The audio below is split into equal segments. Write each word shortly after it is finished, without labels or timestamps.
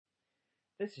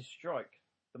This is Strike,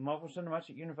 the Marvel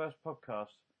Cinematic Universe podcast,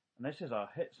 and this is our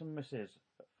hits and misses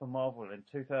for Marvel in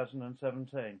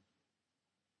 2017.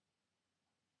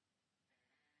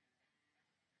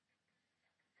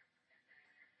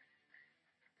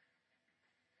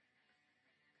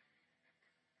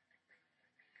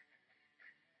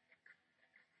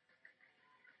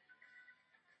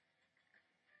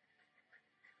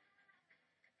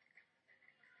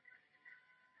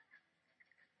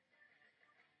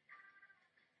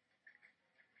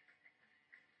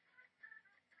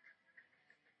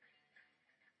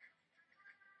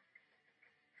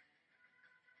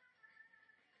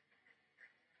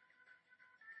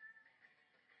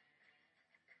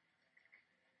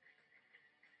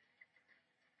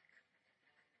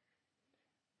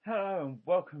 Hello and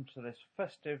welcome to this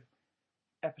festive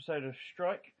episode of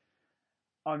Strike.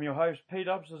 I'm your host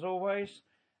P-Dubs as always,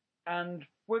 and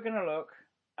we're going to look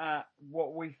at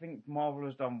what we think Marvel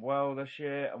has done well this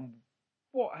year and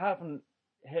what haven't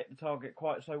hit the target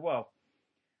quite so well.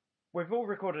 We've all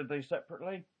recorded these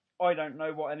separately. I don't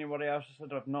know what anybody else has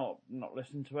said. I've not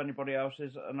listened to anybody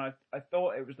else's, and I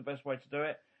thought it was the best way to do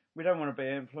it. We don't want to be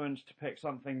influenced to pick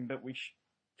something that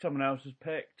someone else has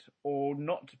picked, or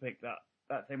not to pick that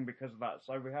thing because of that.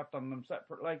 So we have done them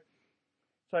separately.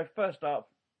 So first up,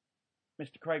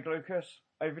 Mr. Craig Lucas,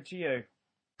 over to you.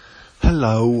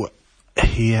 Hello,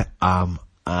 here am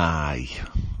I,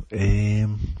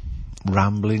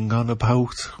 rambling on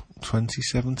about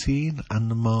 2017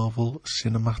 and the Marvel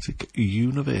Cinematic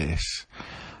Universe.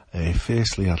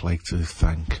 Firstly, I'd like to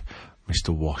thank Mr.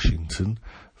 Washington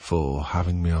for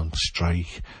having me on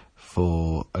Strike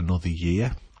for another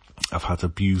year. I've had a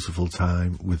beautiful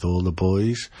time with all the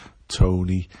boys,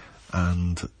 Tony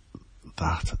and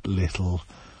that little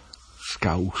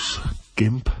scouse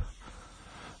gimp,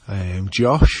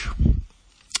 Josh.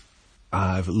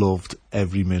 I've loved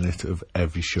every minute of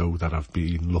every show that I've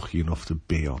been lucky enough to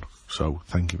be on, so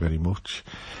thank you very much.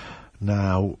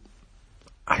 Now,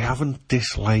 I haven't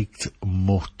disliked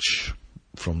much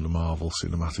from the Marvel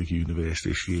Cinematic Universe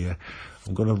this year.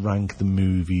 I'm going to rank the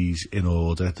movies in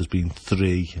order. There's been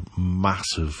 3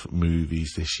 massive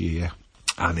movies this year,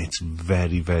 and it's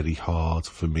very, very hard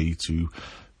for me to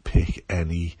pick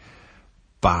any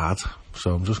bad,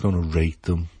 so I'm just going to rate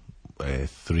them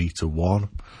 3-1,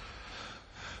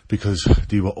 because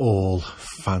they were all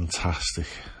fantastic,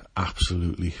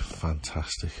 absolutely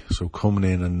fantastic. So coming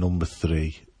in at number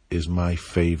 3 is my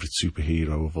favourite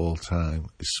superhero of all time,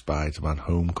 is Spider-Man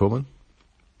Homecoming.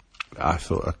 I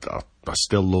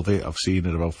still love it. I've seen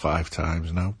it about 5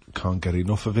 times now. Can't get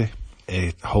enough of it.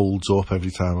 It holds up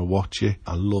every time I watch it.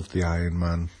 I love the Iron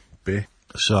Man bit.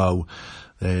 So,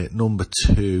 number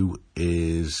 2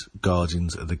 is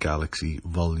Guardians of the Galaxy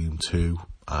Volume 2.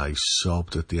 I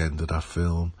sobbed at the end of that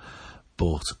film,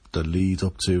 but the lead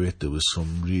up to it, there was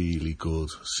some really good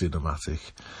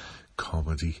cinematic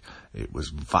comedy. It was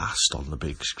vast on the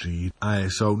big screen.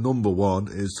 So number 1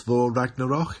 is Thor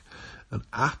Ragnarok. An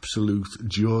absolute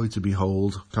joy to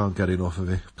behold. Can't get enough of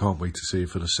it. Can't wait to see it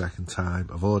for the second time.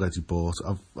 I've already bought.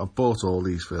 I've bought all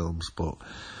these films, but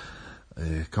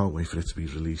can't wait for it to be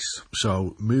released.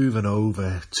 So moving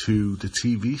over to the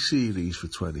TV series for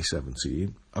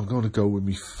 2017, I'm going to go with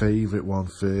my favourite one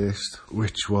first,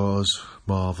 which was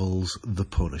Marvel's The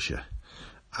Punisher.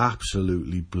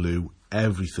 Absolutely blew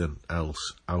everything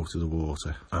else out of the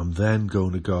water. I'm then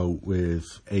going to go with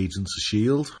Agents of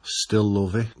S.H.I.E.L.D. Still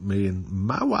love it. Me and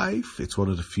my wife, it's one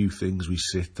of the few things we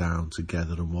sit down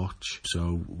together and watch.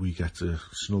 So we get to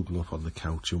snuggle up on the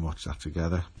couch and watch that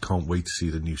together. Can't wait to see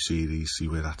the new series, see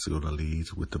where that's going to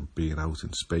lead with them being out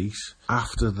in space.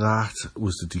 After that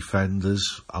was The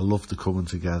Defenders. I love the coming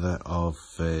together of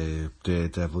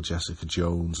Daredevil, Jessica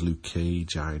Jones, Luke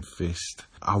Cage, Iron Fist.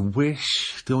 The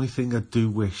only thing I do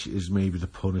wish is maybe the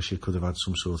Punisher could have had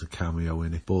some sort of cameo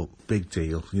in it, but big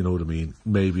deal, you know what I mean?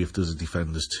 Maybe if there's a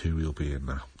Defenders 2, he'll be in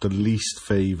that. The least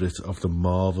favourite of the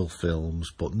Marvel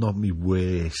films, but not me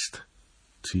worst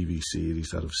TV series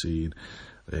that I've seen,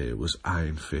 was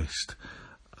Iron Fist.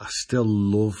 I still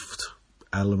loved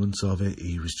elements of it.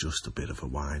 He was just a bit of a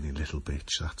whiny little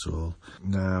bitch, that's all.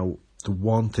 Now, the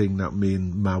one thing that me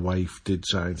and my wife did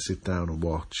try and sit down and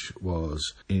watch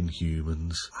was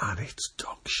Inhumans, and it's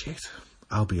dog shit.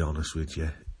 I'll be honest with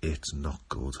you, it's not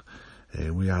good.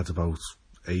 We had about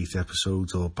 8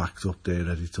 episodes all backed up there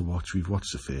ready to watch. We've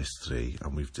watched the first 3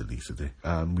 and we've deleted it,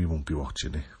 and we won't be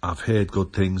watching it. I've heard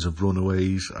good things of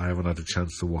Runaways. I haven't had a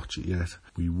chance to watch it yet.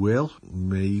 We will,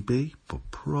 maybe, but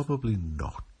probably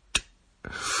not.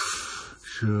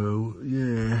 So,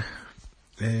 yeah.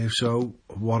 So,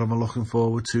 what am I looking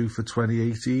forward to for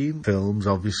 2018? Films,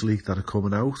 obviously, that are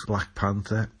coming out. Black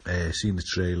Panther. Seen the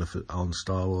trailer on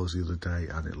Star Wars the other day,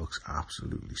 and it looks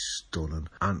absolutely stunning.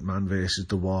 Ant-Man vs.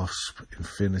 the Wasp.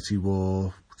 Infinity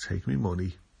War. Take me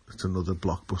money. It's another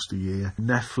blockbuster year.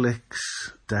 Netflix,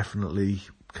 definitely.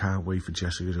 Can't wait for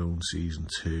Jessica Jones season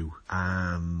 2.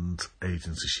 And Agents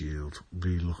of S.H.I.E.L.D.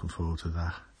 Really looking forward to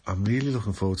that. I'm really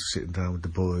looking forward to sitting down with the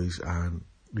boys and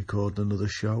record another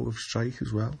show of Strike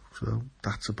as well. So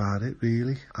that's about it,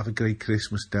 really. Have a great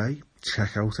Christmas day.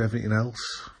 Check out everything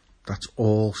else. That's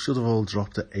all. Should have all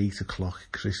dropped at 8 o'clock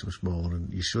Christmas morning.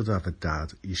 You should have a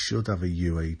dad. You should have a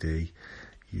UAD.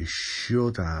 You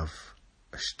should have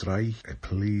a Strike. And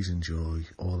please enjoy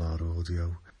all our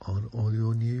audio on all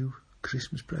your new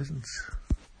Christmas presents.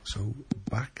 So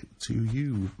back to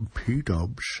you,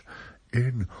 P-Dubs,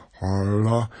 in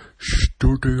la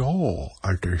studio,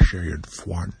 as they say in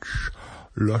French,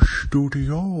 la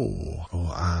studio,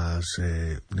 or as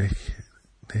Nick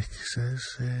says,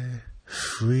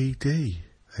 3D,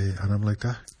 and I'm like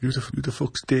that. Who the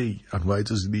fuck's D, and why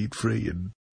does it need 3?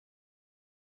 And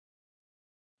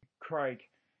Craig,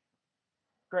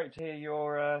 great to hear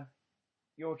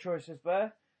your choices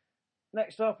there.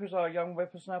 Next up is our young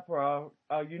whippersnapper,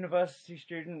 our university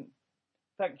student.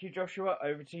 Thank you, Joshua.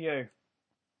 Over to you.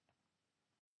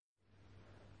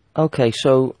 Okay,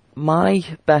 so my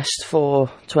best for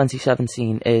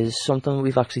 2017 is something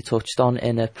we've actually touched on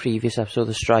in a previous episode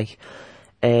of Strike.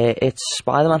 It's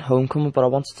Spider-Man Homecoming, but I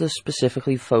wanted to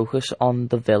specifically focus on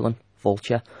the villain,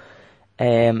 Vulture.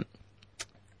 And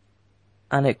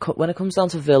when it comes down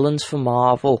to villains for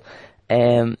Marvel,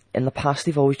 in the past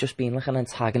they've always just been like an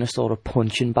antagonist or a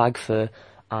punching bag for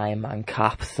Iron Man,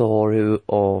 Cap, Thor,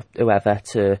 or whoever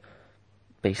to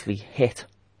basically hit.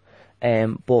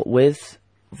 But with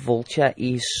Vulture,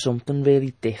 he's something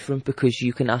really different because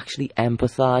you can actually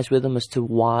empathise with him as to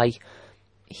why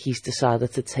he's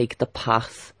decided to take the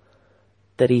path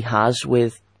that he has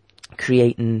with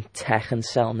creating tech and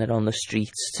selling it on the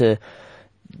streets to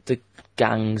the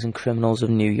gangs and criminals of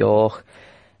New York.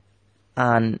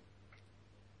 And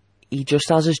he just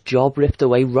has his job ripped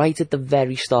away right at the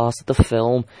very start of the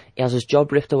film. He has his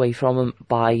job ripped away from him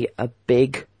by a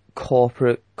big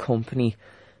corporate company,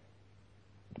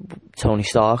 Tony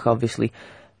Stark, obviously.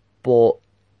 But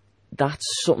that's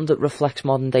something that reflects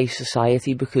modern day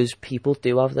society, because people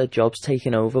do have their jobs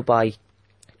taken over by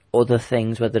other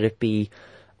things, whether it be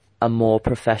a more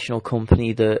professional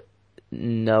company that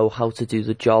know how to do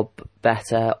the job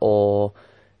better, or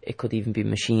it could even be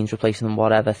machines replacing them,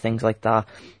 whatever, things like that.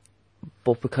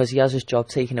 But because he has his job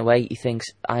taken away, he thinks,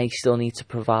 I still need to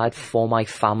provide for my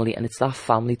family. And it's that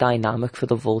family dynamic for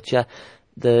the Vulture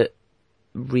that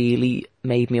really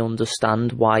made me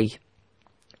understand why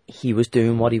he was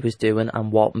doing what he was doing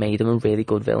and what made him a really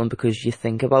good villain. Because you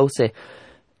think about it,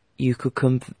 you could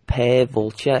compare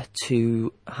Vulture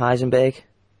to Heisenberg,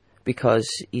 because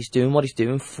he's doing what he's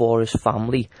doing for his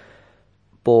family,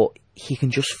 but he can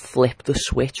just flip the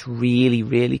switch really,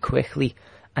 really quickly,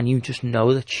 and you just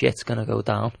know that shit's gonna go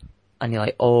down, and you're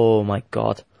like, oh my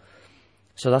god.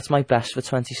 So that's my best for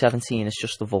 2017, it's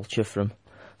just the Vulture from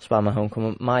Spider-Man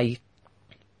Homecoming. My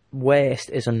worst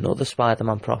is another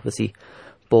Spider-Man property,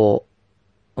 but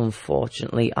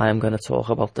unfortunately I am going to talk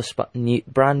about the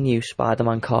brand new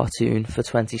Spider-Man cartoon for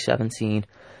 2017,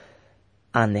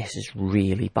 and this is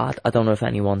really bad. I don't know if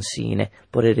anyone's seen it,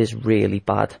 but it is really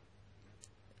bad.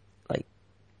 Like,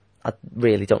 I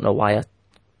really don't know why I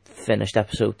finished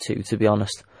episode 2, to be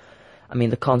honest. I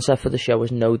mean, the concept for the show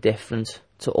is no different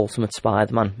to Ultimate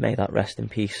Spider-Man, may that rest in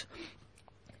peace.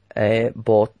 And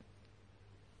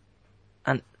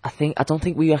I don't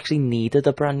think we actually needed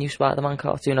a brand new Spider-Man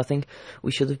cartoon. I think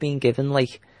we should have been given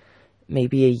like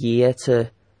maybe a year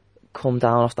to come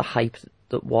down off the hype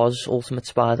that was Ultimate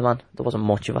Spider-Man. There wasn't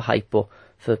much of a hype, but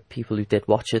for people who did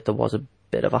watch it, there was a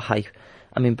bit of a hype.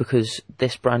 I mean, because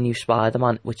this brand new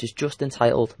Spider-Man, which is just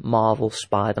entitled Marvel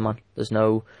Spider-Man, there's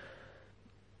no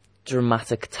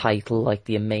dramatic title like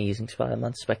The Amazing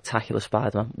Spider-Man, Spectacular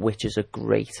Spider-Man, which is a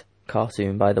great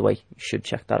cartoon, by the way. You should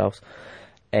check that out.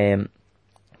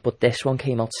 But this one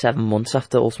came out 7 months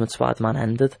after Ultimate Spider-Man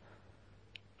ended.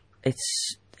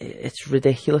 It's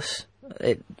ridiculous.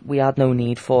 We had no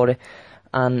need for it.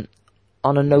 And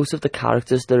on a note of the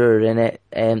characters that are in it,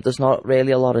 there's not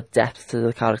really a lot of depth to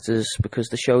the characters, because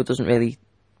the show doesn't really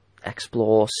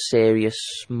explore serious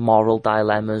moral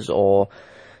dilemmas or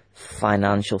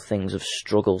financial things of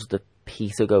struggles that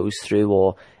Peter goes through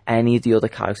or any of the other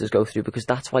characters go through, because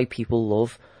that's why people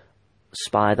love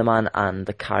Spider-Man and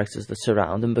the characters that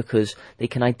surround him, because they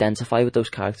can identify with those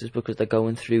characters because they're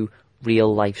going through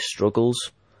real life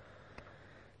struggles.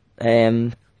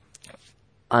 And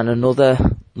another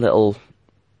little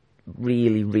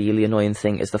really, really annoying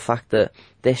thing is the fact that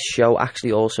this show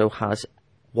actually also has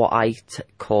what I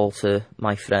call to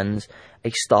my friends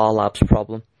a Star Labs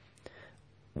problem,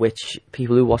 which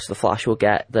people who watch The Flash will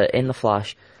get, that in The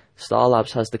Flash, Star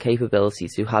Labs has the capability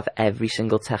to have every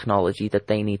single technology that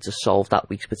they need to solve that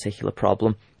week's particular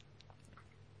problem.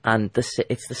 And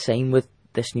it's the same with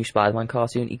this new Spider-Man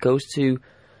cartoon. He goes to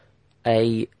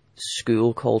a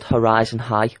school called Horizon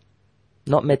High.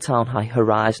 Not Midtown High,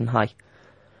 Horizon High.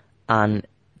 And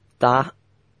that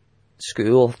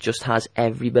school just has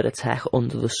every bit of tech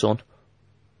under the sun.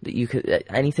 That you could,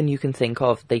 anything you can think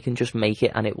of, they can just make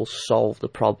it and it will solve the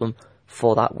problem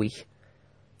for that week.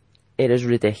 It is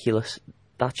ridiculous.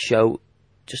 That show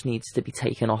just needs to be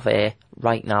taken off air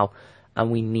right now, and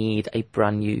we need a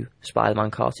brand new Spider-Man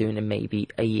cartoon in maybe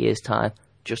a year's time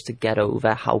just to get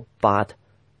over how bad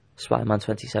Spider-Man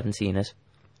 2017 is.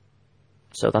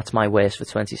 So that's my worst for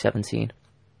 2017.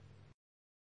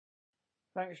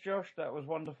 Thanks, Josh. That was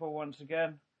wonderful once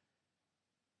again.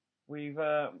 We've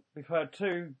heard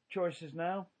two choices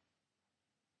now.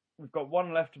 We've got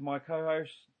one left of my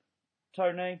co-host.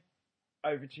 Tony,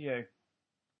 over to you.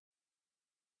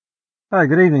 Hi,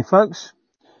 good evening, folks.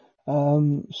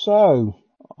 So,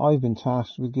 I've been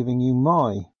tasked with giving you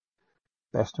my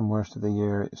best and worst of the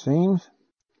year, it seems.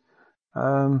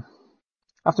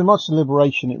 After much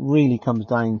deliberation, it really comes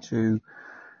down to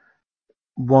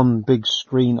one big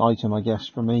screen item, I guess,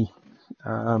 for me.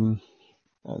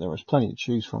 There was plenty to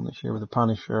choose from this year with The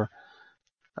Punisher,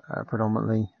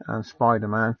 predominantly, and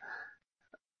Spider-Man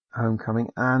Homecoming,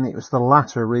 and it was the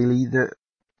latter really that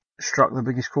struck the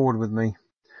biggest chord with me.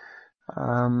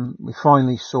 We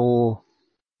finally saw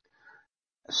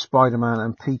Spider-Man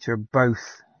and Peter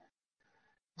both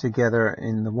together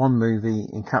in the one movie,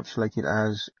 encapsulated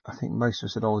as I think most of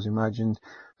us had always imagined.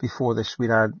 Before this,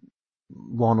 we'd had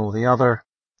one or the other.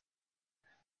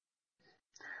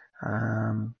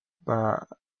 But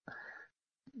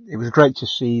it was great to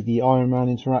see the Iron Man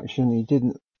interaction. He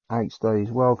didn't outstay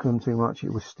his welcome too much.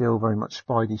 It was still very much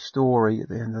Spidey's story at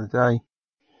the end of the day.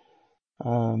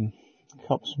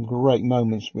 Some great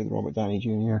moments with Robert Downey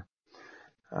Jr.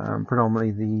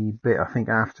 Predominantly the bit, I think,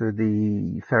 after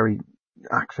the ferry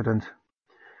accident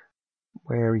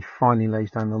where he finally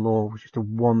lays down the law was just a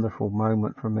wonderful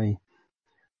moment for me.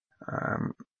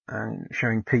 And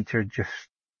showing Peter just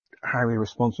how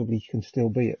irresponsible he can still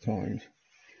be at times.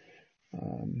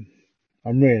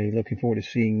 I'm really looking forward to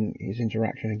seeing his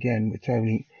interaction again with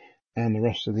Tony and the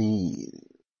rest of the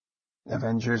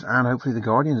Avengers, and hopefully the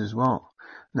Guardians as well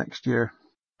next year.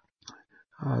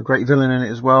 Great villain in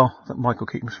it as well. I think Michael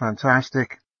Keaton was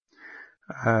fantastic.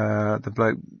 The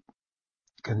bloke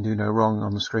can do no wrong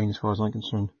on the screen as far as I'm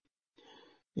concerned.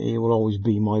 He will always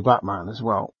be my Batman as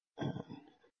well.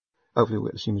 Hopefully we'll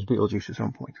get to see him as Beetlejuice at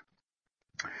some point.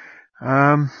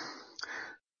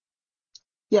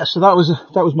 So that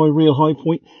was my real high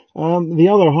point. The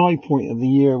other high point of the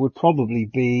year would probably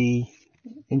be,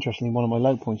 interestingly, one of my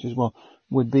low points as well,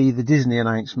 would be the Disney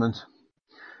announcement,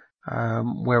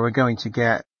 where we're going to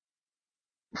get,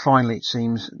 finally it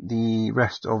seems, the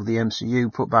rest of the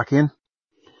MCU put back in.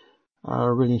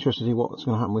 Really interested to see what's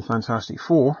going to happen with Fantastic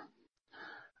Four.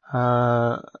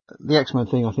 The X-Men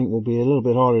thing I think will be a little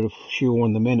bit harder to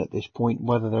shoehorn them in at this point.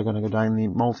 Whether they're going to go down the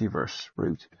multiverse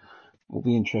route will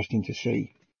be interesting to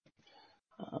see.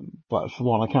 But for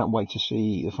one, I can't wait to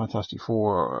see the Fantastic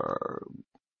Four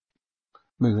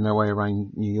moving their way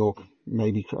around New York,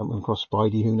 maybe coming across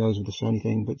Spidey, who knows with the Sony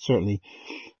thing, but certainly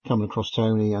coming across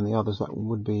Tony and the others, that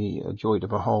would be a joy to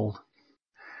behold.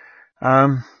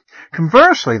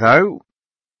 Conversely though,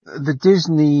 the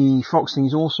Disney Fox thing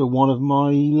is also one of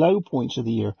my low points of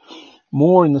the year,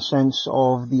 more in the sense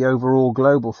of the overall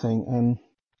global thing and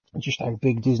just how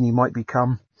big Disney might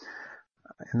become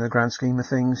in the grand scheme of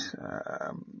things.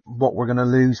 What we're going to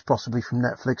lose possibly from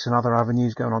Netflix and other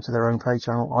avenues going onto their own pay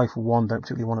channel. I, for one, don't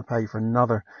particularly want to pay for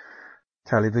another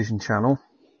television channel.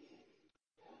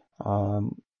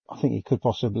 I think it could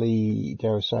possibly,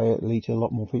 dare I say it, lead to a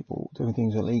lot more people doing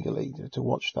things illegally to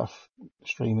watch stuff,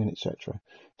 streaming, etc.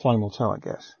 Time will tell, I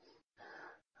guess.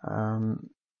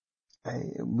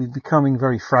 We're becoming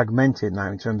very fragmented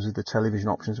now in terms of the television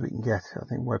options we can get. I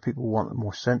think where people want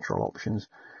more central options,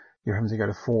 you're having to go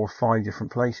to 4 or 5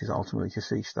 different places ultimately to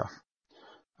see stuff.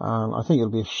 I think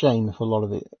it'll be a shame if a lot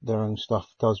of their own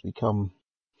stuff does become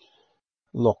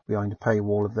locked behind a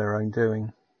paywall of their own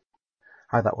doing.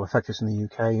 How that will affect us in the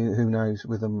UK, who knows,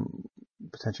 with them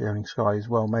potentially owning Sky as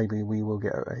well. Maybe we will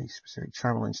get a specific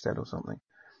channel instead or something.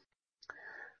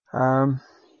 And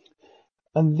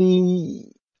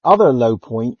the other low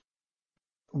point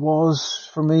was,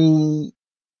 for me,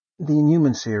 the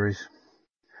Inhuman series.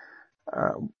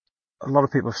 A lot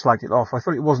of people have slagged it off. I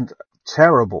thought it wasn't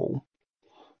terrible,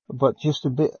 but just a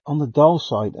bit on the dull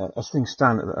side as things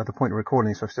stand at the point of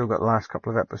recording. So I've still got the last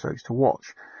couple of episodes to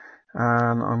watch,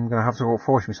 and I'm going to have to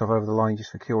force myself over the line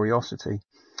just for curiosity.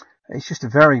 It's just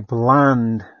very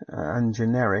bland and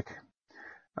generic.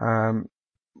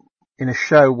 In a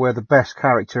show where the best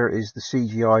character is the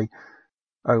CGI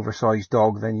oversized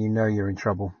dog, then you know you're in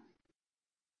trouble.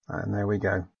 And there we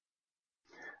go.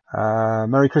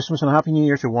 Merry Christmas and a Happy New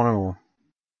Year to one and all.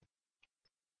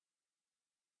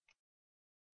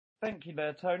 Thank you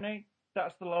there, Tony.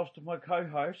 That's the last of my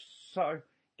co-hosts, so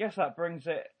guess that brings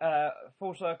it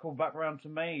full circle back round to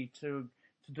me to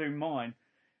do mine.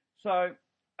 So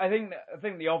I think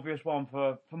the obvious one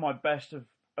for my best of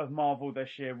Marvel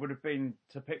this year would have been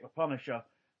to pick the Punisher,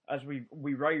 as we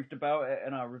raved about it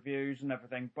in our reviews and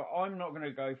everything. But I'm not going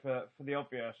to go for the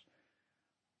obvious.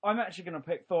 I'm actually going to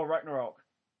pick Thor Ragnarok.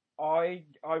 I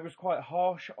was quite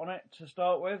harsh on it to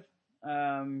start with.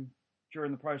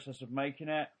 During the process of making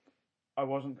it, I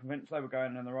wasn't convinced they were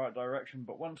going in the right direction.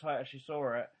 But once I actually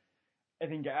saw it, I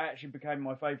think it actually became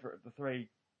my favourite of the three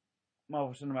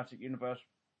Marvel Cinematic Universe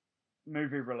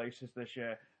movie releases this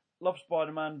year. Love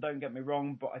Spider-Man, don't get me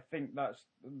wrong, but I think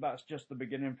that's just the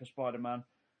beginning for Spider-Man.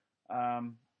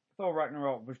 Thor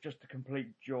Ragnarok was just a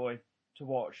complete joy to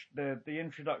watch. The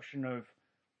introduction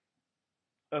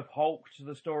of Hulk to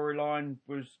the storyline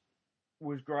was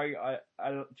great. I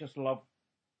just love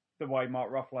the way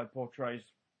Mark Ruffalo portrays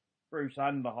Bruce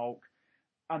and the Hulk,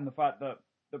 and the fact that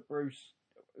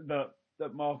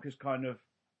Mark has kind of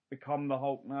become the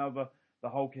Hulk now. The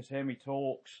Hulk is him. He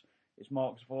talks. It's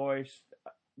Mark's voice.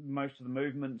 Most of the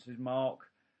movements is Mark.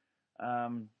 I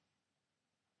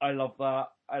love that.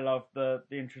 I love the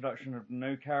introduction of the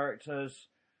new characters.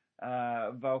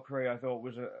 Valkyrie, I thought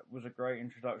was a great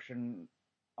introduction.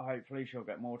 Hopefully, she'll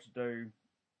get more to do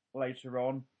later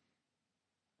on.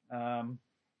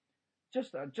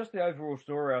 Just the overall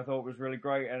story, I thought was really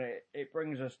great, and it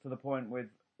brings us to the point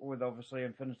with obviously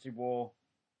Infinity War.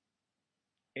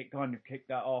 It kind of kicked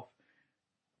that off.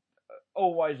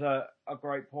 Always a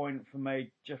great point for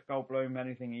me. Jeff Goldblum,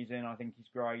 anything he's in, I think he's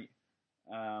great.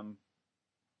 I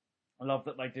love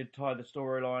that they did tie the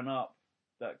storyline up.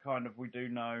 That kind of we do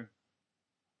know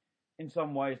in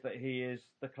some ways that he is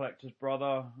the Collector's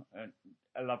brother. And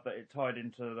I love that it tied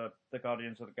into the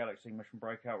Guardians of the Galaxy Mission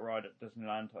Breakout ride at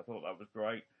Disneyland. I thought that was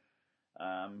great.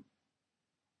 And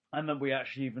then we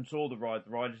actually even saw the ride.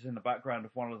 The ride is in the background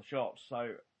of one of the shots.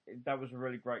 So that was a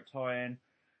really great tie-in.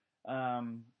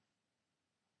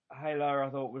 Hela, I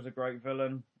thought, was a great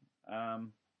villain.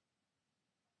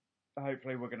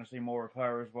 Hopefully we're going to see more of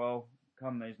her as well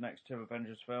come these next two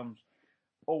Avengers films.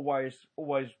 Always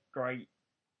great.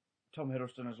 Tom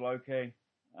Hiddleston as Loki.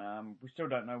 We still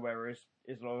don't know where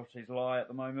his loyalties lie at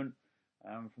the moment.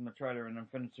 From the trailer in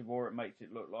Infinity War, it makes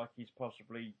it look like he's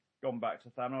possibly gone back to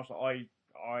Thanos.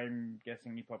 I'm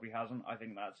guessing he probably hasn't. I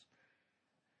think that's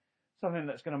something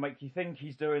that's going to make you think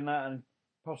he's doing that and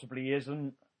possibly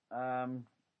isn't.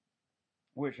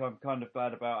 Which I'm kind of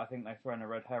glad about. I think they've thrown a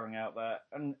red herring out there.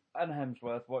 And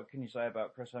Hemsworth, what can you say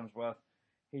about Chris Hemsworth?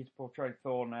 He's portrayed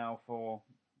Thor now for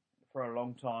a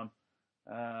long time.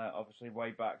 Obviously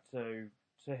way back to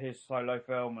his solo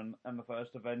film and the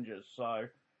first Avengers. So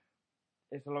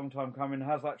it's a long time coming.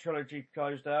 Has that trilogy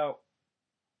closed out?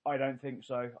 I don't think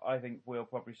so. I think we'll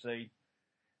probably see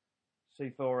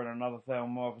Thor in another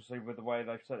film. Obviously, with the way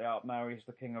they've set it up now, he's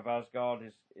the king of Asgard.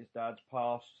 His dad's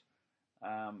passed.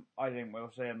 I think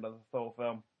we'll see another Thor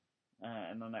film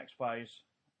in the next phase.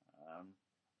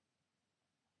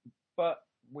 But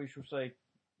we shall see.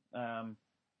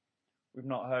 We've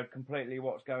not heard completely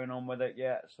what's going on with it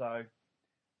yet, so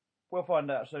we'll find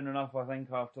out soon enough. I think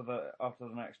after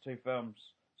the next two films.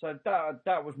 So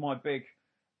that was my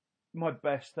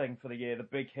best thing for the year, the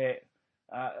big hit,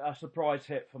 a surprise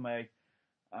hit for me.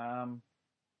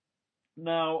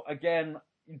 Now again,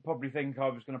 you'd probably think I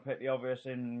was going to pick the obvious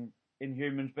in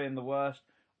Inhumans being the worst.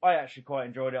 I actually quite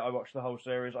enjoyed it. I watched the whole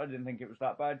series. I didn't think it was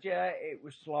that bad. Yeah, it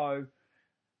was slow.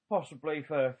 Possibly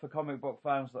for comic book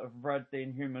fans that have read the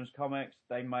Inhumans comics,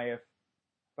 they may have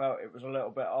felt it was a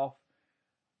little bit off.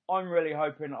 I'm really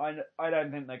hoping. I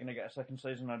don't think they're going to get a second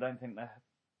season. I don't think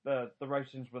the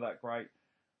ratings were that great,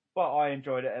 but I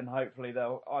enjoyed it, and hopefully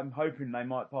I'm hoping they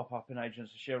might pop up in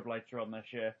Agents of S.H.I.E.L.D. later on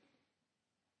this year.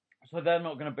 So they're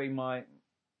not going to be my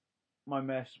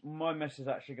mess. My mess is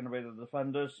actually going to be the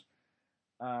Defenders.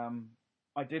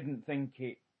 I didn't think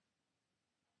it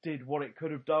did what it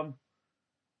could have done.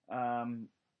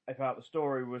 I felt the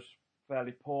story was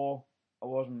fairly poor. I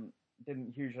wasn't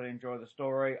didn't hugely enjoy the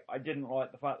story. I didn't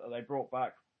like the fact that they brought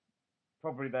back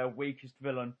probably their weakest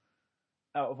villain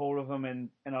out of all of them in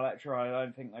Elektra. I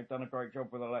don't think they've done a great job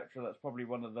with Elektra. That's probably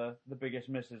one of the biggest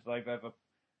misses they've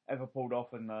ever pulled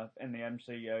off in the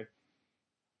MCU.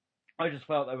 I just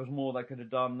felt there was more they could have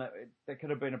done. There could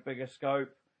have been a bigger scope.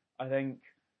 I think,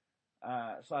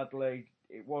 sadly,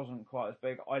 it wasn't quite as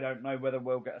big. I don't know whether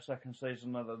we'll get a second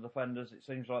season of the Defenders. It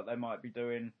seems like they might be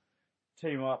doing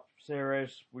team up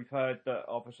series. We've heard that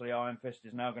obviously Iron Fist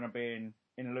is now going to be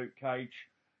in Luke Cage.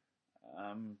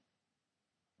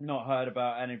 Not heard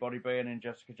about anybody being in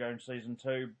Jessica Jones season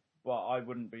 2, but I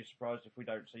wouldn't be surprised if we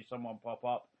don't see someone pop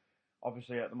up.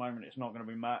 Obviously, at the moment, it's not going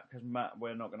to be Matt, because Matt,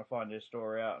 we're not going to find his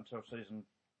story out until season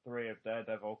 3 of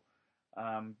Daredevil.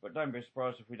 But don't be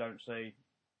surprised if we don't see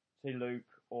Luke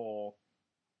or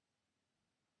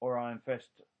Iron Fist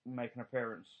make an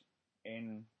appearance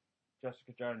in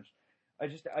Jessica Jones.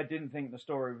 I didn't think the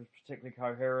story was particularly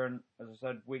coherent. As I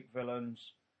said, weak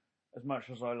villains. As much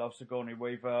as I love Sigourney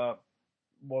Weaver,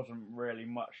 wasn't really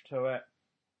much to it.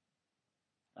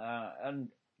 And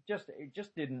it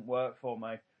just didn't work for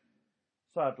me.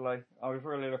 Sadly, I was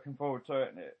really looking forward to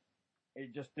it, and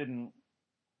it just didn't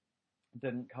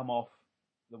come off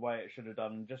the way it should have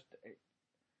done.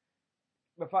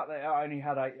 The fact that it only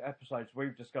had 8 episodes,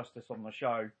 we've discussed this on the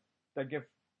show. They give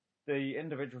the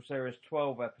individual series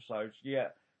 12 episodes,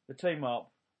 yet the team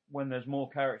up, when there's more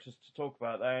characters to talk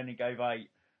about, they only gave 8,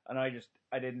 and I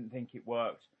didn't think it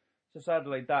worked. So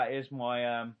sadly, that is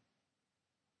my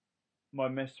my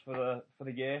miss for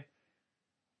the year.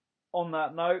 On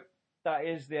that note, that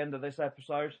is the end of this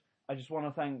episode. I just want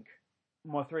to thank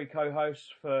my 3 co-hosts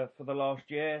for the last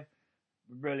year.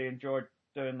 Really enjoyed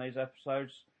doing these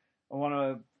episodes. I want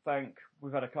to thank,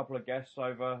 we've had a couple of guests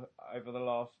over the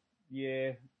last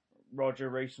year. Roger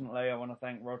recently, I want to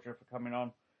thank Roger for coming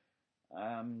on.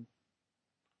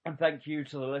 And thank you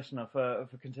to the listener for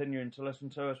continuing to listen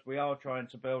to us. We are trying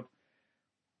to build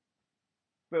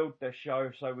this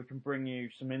show so we can bring you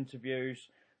some interviews.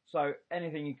 So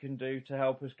anything you can do to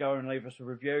help us, go and leave us a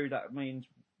review. That means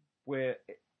we're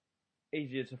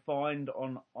easier to find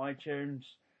on iTunes.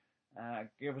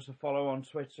 Give us a follow on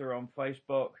Twitter, on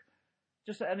Facebook.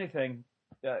 Just anything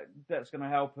that's going to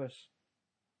help us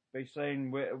be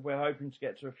seen. We're hoping to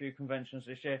get to a few conventions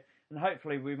this year, and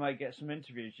hopefully we may get some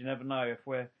interviews. You never know.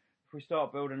 If we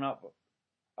start building up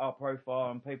our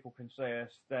profile and people can see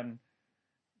us, then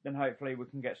hopefully we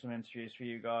can get some interviews for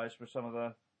you guys with some of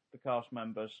the cast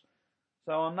members.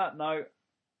 So on that note,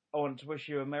 I want to wish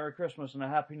you a Merry Christmas and a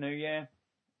Happy New Year.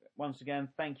 Once again,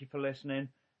 thank you for listening,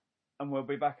 and we'll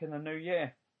be back in the new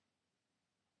year.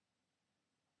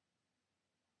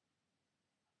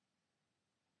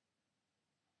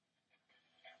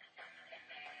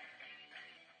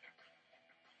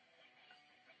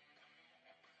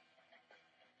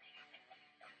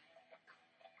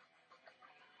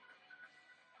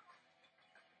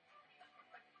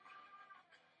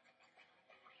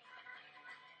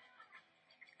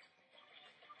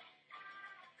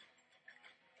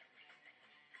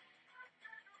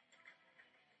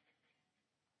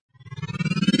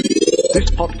 This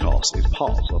podcast is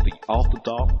part of the After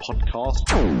Dark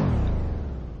Podcast Network.